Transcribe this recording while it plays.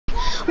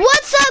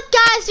What's up,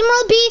 guys?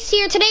 Emerald Beast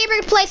here. Today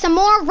we're gonna play some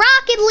more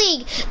Rocket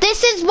League.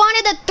 This is one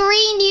of the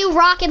 3 new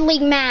Rocket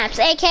League maps,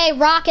 aka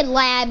Rocket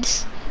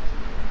Labs.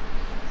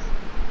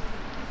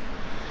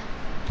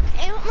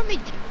 Hey, let me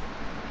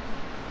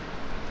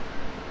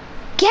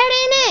Get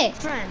in it.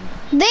 friend.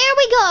 There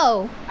we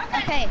go.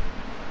 Okay.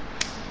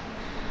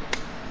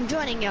 I'm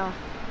joining y'all.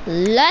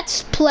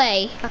 Let's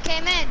play.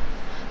 Okay, man.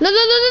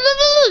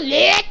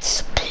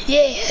 Let's play.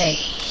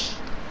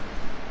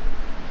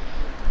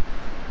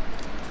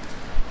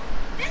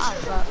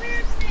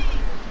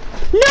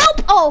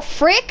 Nope. Oh,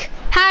 frick.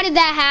 How did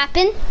that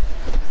happen?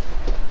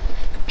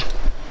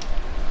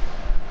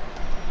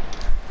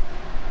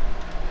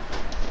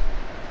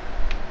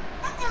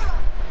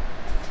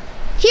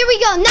 Here we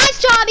go.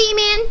 Nice job,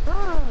 E-Man.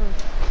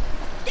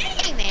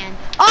 Hey, man.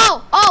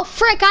 Oh,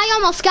 frick. I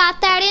almost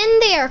got that in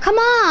there. Come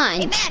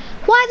on. Hey, man.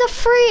 Why the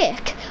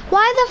frick?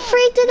 Why the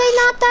frick did they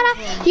knock that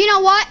out? You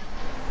know what?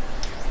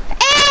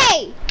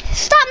 Hey!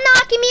 Stop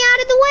knocking me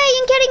out of the way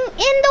and getting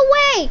in the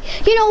way.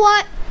 You know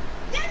what?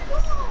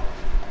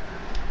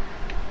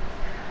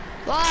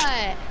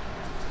 What?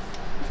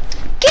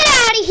 Get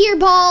out of here,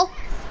 ball.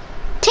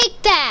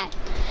 Take that.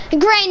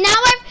 Great, now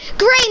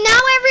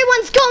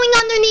everyone's going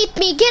underneath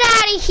me. Get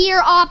out of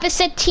here,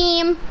 opposite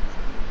team.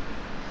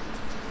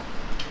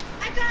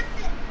 I got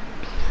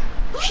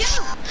this.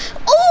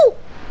 Oh!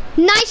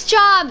 Nice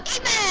job.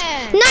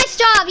 E-Man. Nice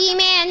job,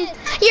 E-Man.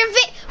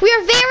 We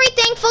are very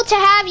thankful to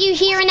have you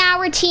here in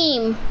our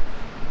team.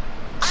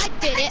 I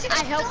did it.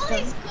 I helped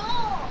him.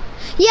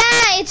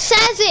 Yeah, it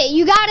says it.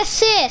 You got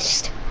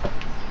assist.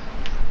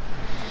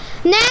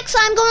 Next,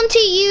 I'm going to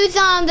use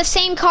the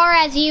same car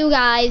as you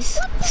guys.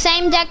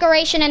 Same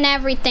decoration and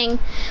everything.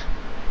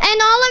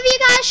 And all of you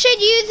guys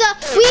should use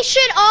we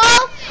should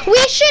all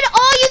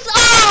use,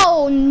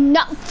 oh,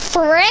 no,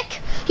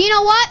 frick. You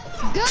know what?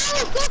 Go.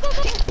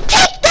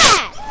 Take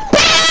that!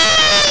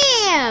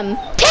 Bam!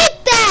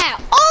 Take that!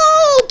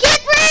 Oh, get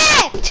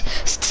wrecked!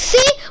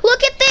 See?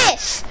 Look at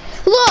this.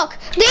 Look,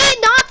 they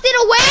knocked it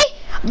away.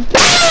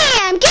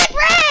 Bam! Get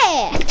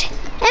wrecked!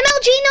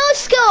 MLG no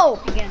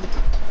scope. Again.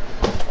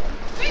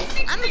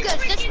 I'm a good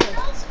sister.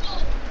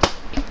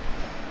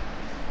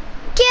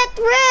 Get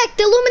wrecked!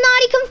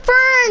 Illuminati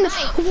confirmed!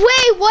 Nice.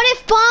 Wait, what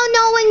if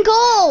Bono and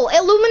goal?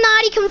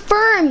 Illuminati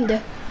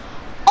confirmed.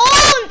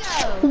 Oh!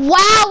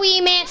 Wow,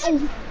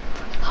 E-Man.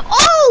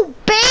 Oh,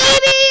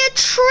 baby, a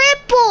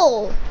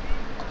triple!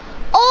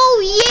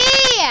 Oh,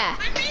 yeah!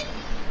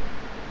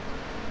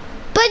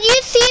 But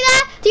you see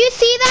that? Do you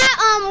see that?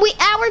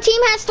 Our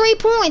team has 3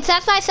 points.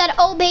 That's why I said,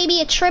 oh,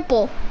 baby, a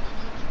triple.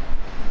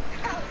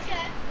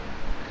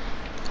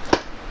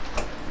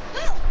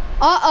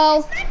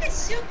 Uh-oh.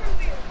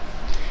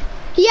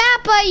 Yeah,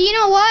 but you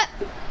know what?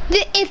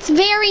 It's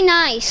very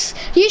nice.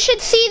 You should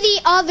see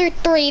the other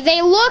 3. They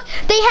have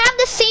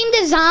the same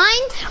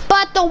design,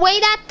 but the way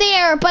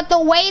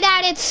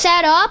that it's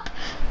set up,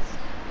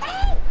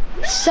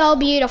 so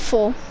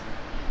beautiful.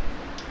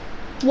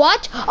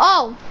 What?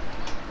 Oh.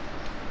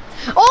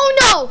 Oh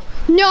no.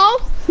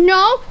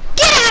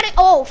 Get out of,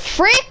 oh,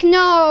 frick,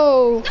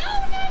 no.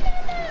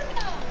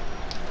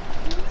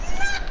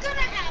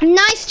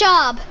 Nice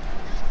job.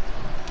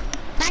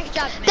 Nice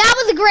job, man. That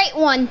was a great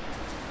one.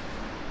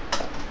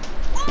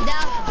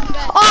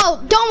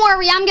 Oh, don't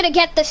worry, I'm gonna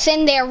get this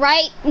in there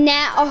right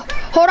now. Oh,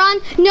 hold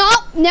on. No,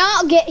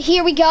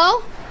 here we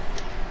go.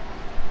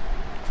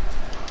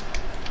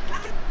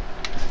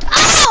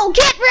 Oh,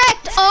 get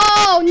wrecked.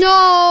 Oh,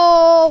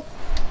 no.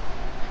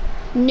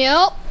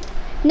 Nope.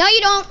 No,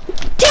 you don't.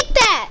 Take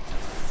that.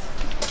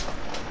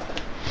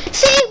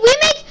 See,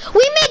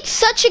 we make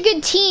such a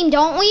good team,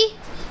 don't we?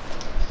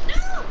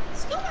 No,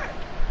 score.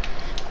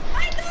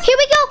 Here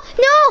we go.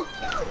 No.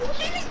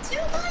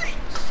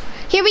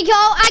 Here we go.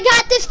 I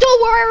got this.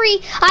 Don't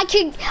worry.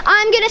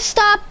 I'm gonna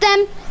stop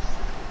them.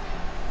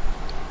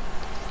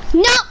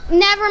 No,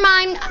 never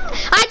mind.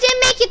 I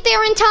didn't make it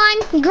there in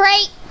time.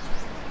 Great.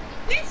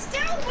 We're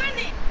still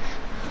winning.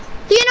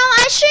 You know,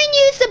 I shouldn't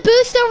use the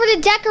boost over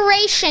the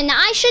decoration.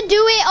 I should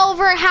do it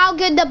over how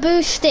good the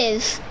boost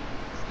is.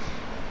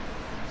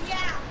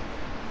 Yeah.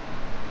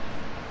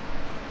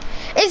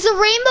 Is the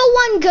rainbow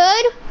one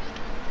good?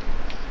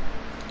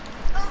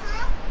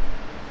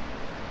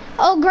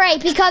 Oh,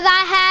 great, because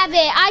I have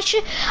it.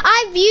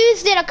 I've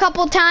used it a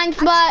couple times,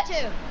 but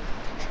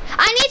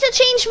I need to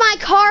change my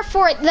car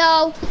for it,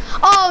 though.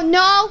 Oh,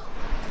 no.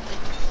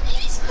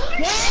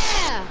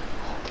 Yeah.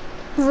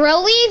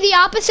 Really? The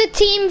opposite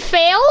team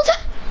failed?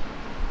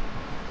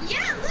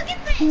 Yeah, look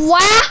at this. Wow.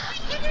 I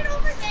hit it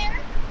over there,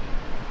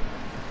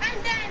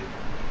 and then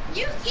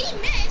he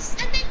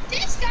missed, and then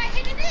this guy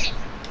hit it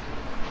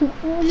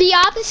in. The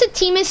opposite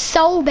team is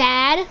so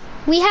bad.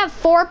 We have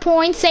 4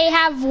 points. They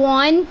have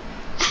 1.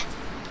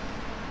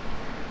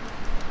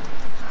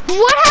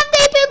 What have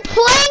they been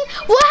playing?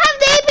 What have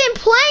they been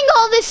playing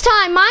all this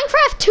time?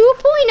 Minecraft 2.0?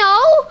 Oh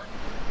no!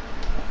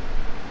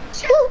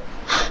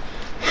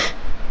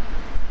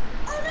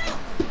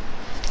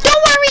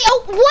 Don't worry.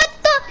 Oh, what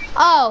the?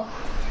 Oh.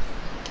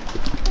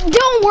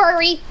 Don't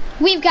worry.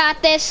 We've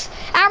got this.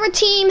 Our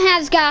team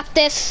has got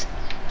this.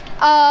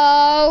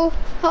 Oh.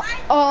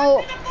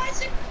 Oh.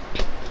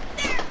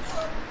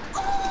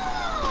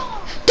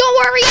 Don't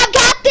worry, I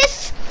got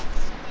this.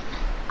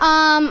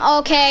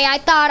 Okay, I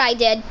thought I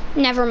did.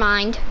 Never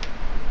mind.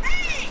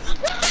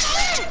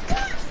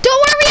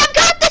 Don't worry, I've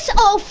got this.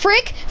 Oh,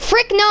 frick.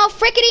 Frick, no.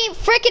 Frickety,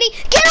 frickety.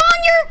 Get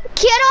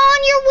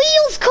on your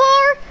wheels,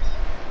 car.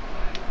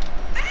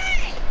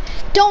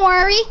 Don't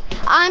worry.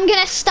 I'm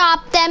gonna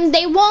stop them.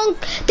 They won't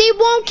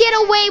get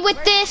away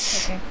with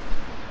this. Okay.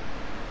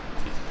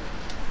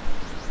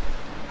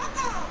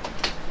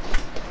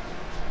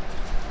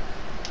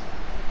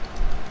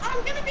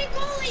 I'm gonna be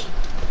goalie.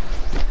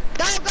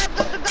 Go,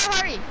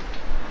 hurry.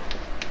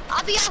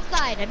 I'll be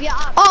outside.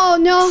 Oh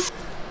no.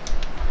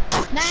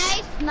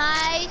 Nice.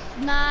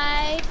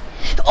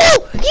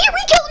 Oh, here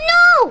we go.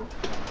 No.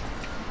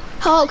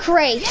 Oh,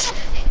 great. Yes.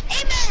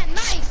 Amen.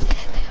 Nice.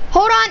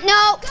 Hold on.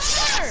 No.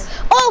 Score.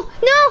 Oh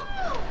no.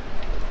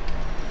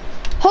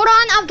 Hold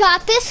on. I've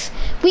got this.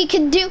 We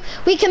can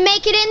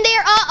make it in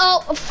there.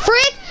 Uh-oh.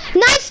 Frick.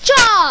 Nice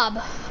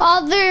job.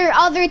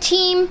 Other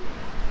team.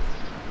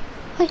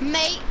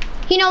 Mate.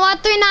 You know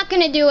what? They're not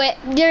gonna do it.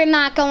 They're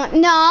not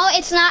going. No,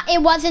 it's not.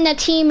 It wasn't a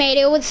teammate.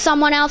 It was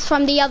someone else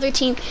from the other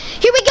team.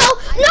 Here we go.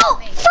 No,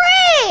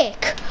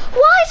 frick!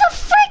 Why the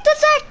frick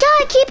does that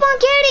guy keep on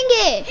getting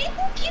it?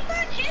 People keep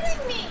on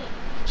hitting me.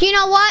 You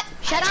know what?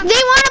 Shut up. They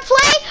want to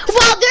play?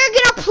 Well, they're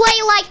gonna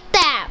play like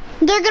that.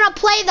 They're gonna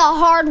play the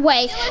hard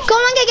way.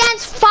 Going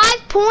against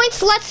 5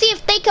 points. Let's see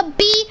if they could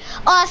beat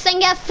us and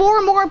get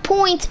 4 more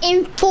points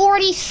in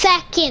 40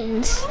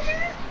 seconds.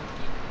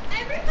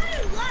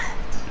 Everybody left.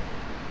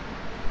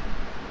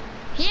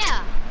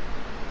 Yeah.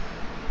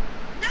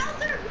 Now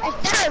they're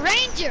Except a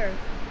Ranger.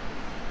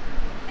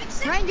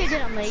 Ranger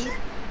didn't leave.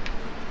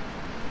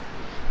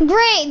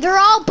 Great, they're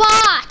all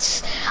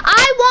bots.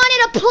 I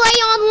wanted to play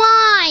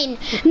online,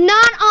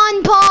 not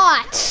on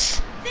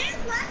bots. They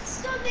left,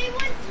 so they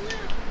went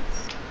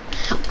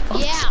blue.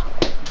 Yeah.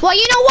 Well,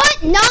 you know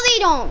what? No, they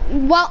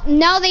don't. Well,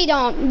 no, they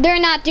don't. They're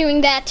not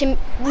doing that to.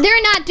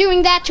 They're not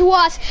doing that to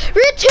us.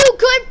 We're too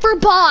good for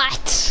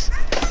bots.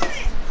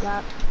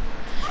 Yep.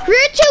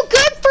 We're too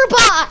good for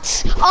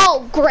bots.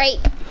 Oh, great.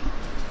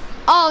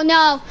 Oh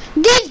no,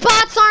 these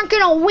bots aren't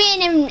gonna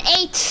win in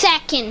 8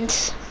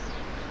 seconds.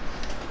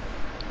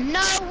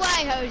 No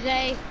way,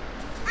 Jose.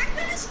 I'm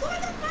gonna score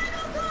the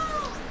final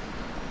goal.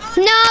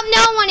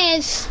 No one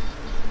is.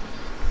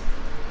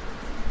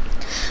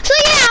 So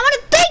yeah, I want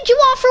to thank you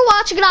all for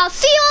watching, and I'll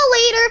see you all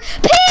later.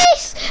 Peace!